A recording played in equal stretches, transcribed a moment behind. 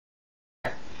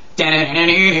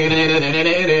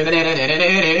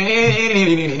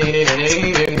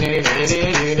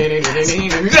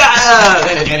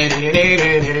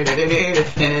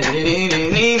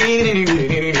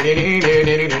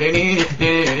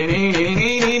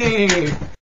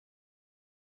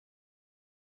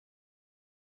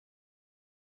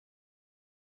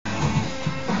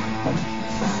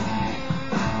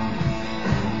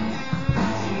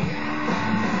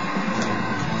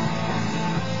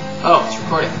Oh, it's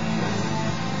recording.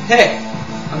 Hey,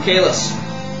 I'm KhAelys.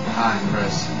 Hi, I'm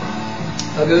Chris.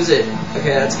 How goes it?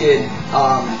 Okay, that's good.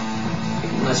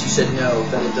 Unless you said no,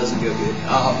 then it doesn't go good.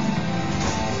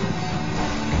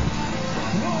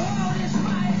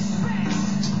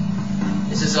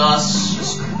 This is us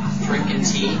just drinking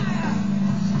tea.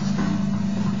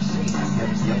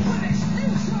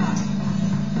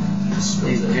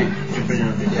 Dripping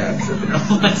on it. Yeah, tripping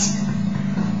on it.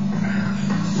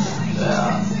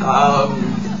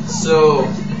 So,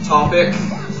 topic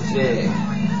today.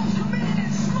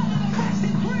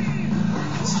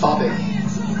 This topic.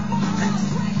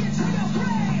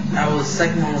 Our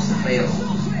second one was a fail,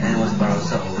 and it was by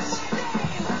ourselves.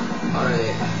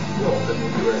 Alright, well, then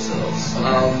we'll do ourselves. Okay.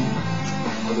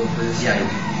 I'll go first. Yeah.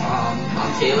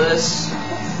 I'm KhAelys.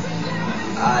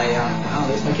 Oh,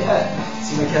 there's my cat.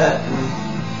 See my cat.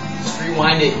 And just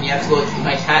rewind it, and you have to look.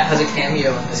 My cat has a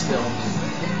cameo in this film.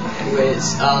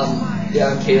 Anyways, yeah,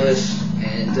 I'm KhAelys,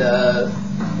 and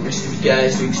we're stupid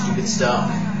guys doing stupid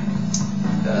stuff.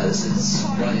 This is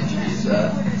one interviews.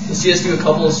 You'll see us do a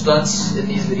couple of stunts in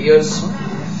these videos.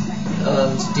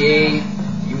 Today,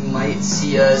 you might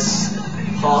see us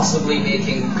possibly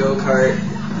making a go-kart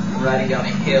and riding down a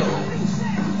hill,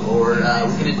 or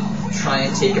we're gonna try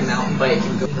and take a mountain bike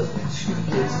and go.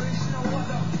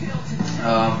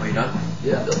 Are you done?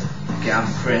 Yeah, Bill. Okay, I'm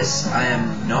Chris. I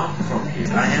am not from here.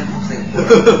 I am from Singapore.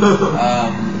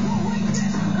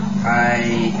 I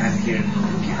am here in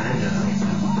Canada.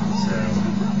 So,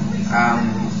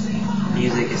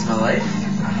 music is my life.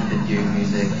 I have been doing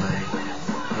music my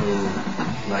whole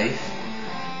life.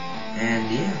 And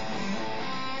yeah.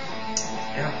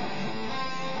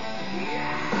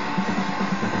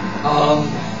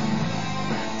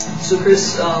 So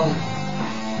Chris,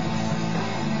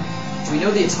 do we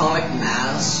know the atomic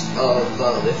mass of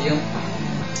lithium?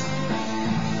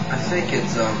 I think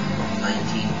it's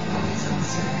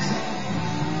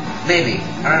 19.76. Maybe.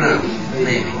 I don't know.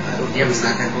 Maybe. Do you have a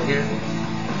snack book here?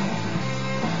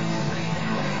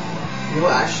 You know,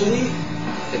 actually,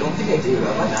 I don't think I do. I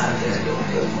might not have to go.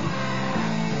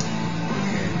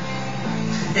 Okay.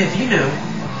 If you know,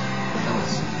 tell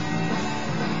us.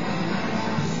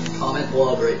 Comment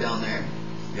blob right down there.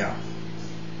 Yeah.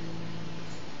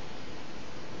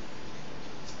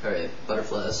 Alright,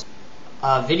 butterflies.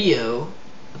 Video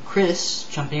of Chris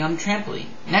jumping on a trampoline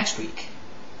next week.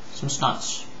 Some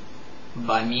stunts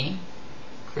by me,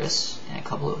 Chris, and a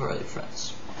couple of our other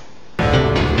friends.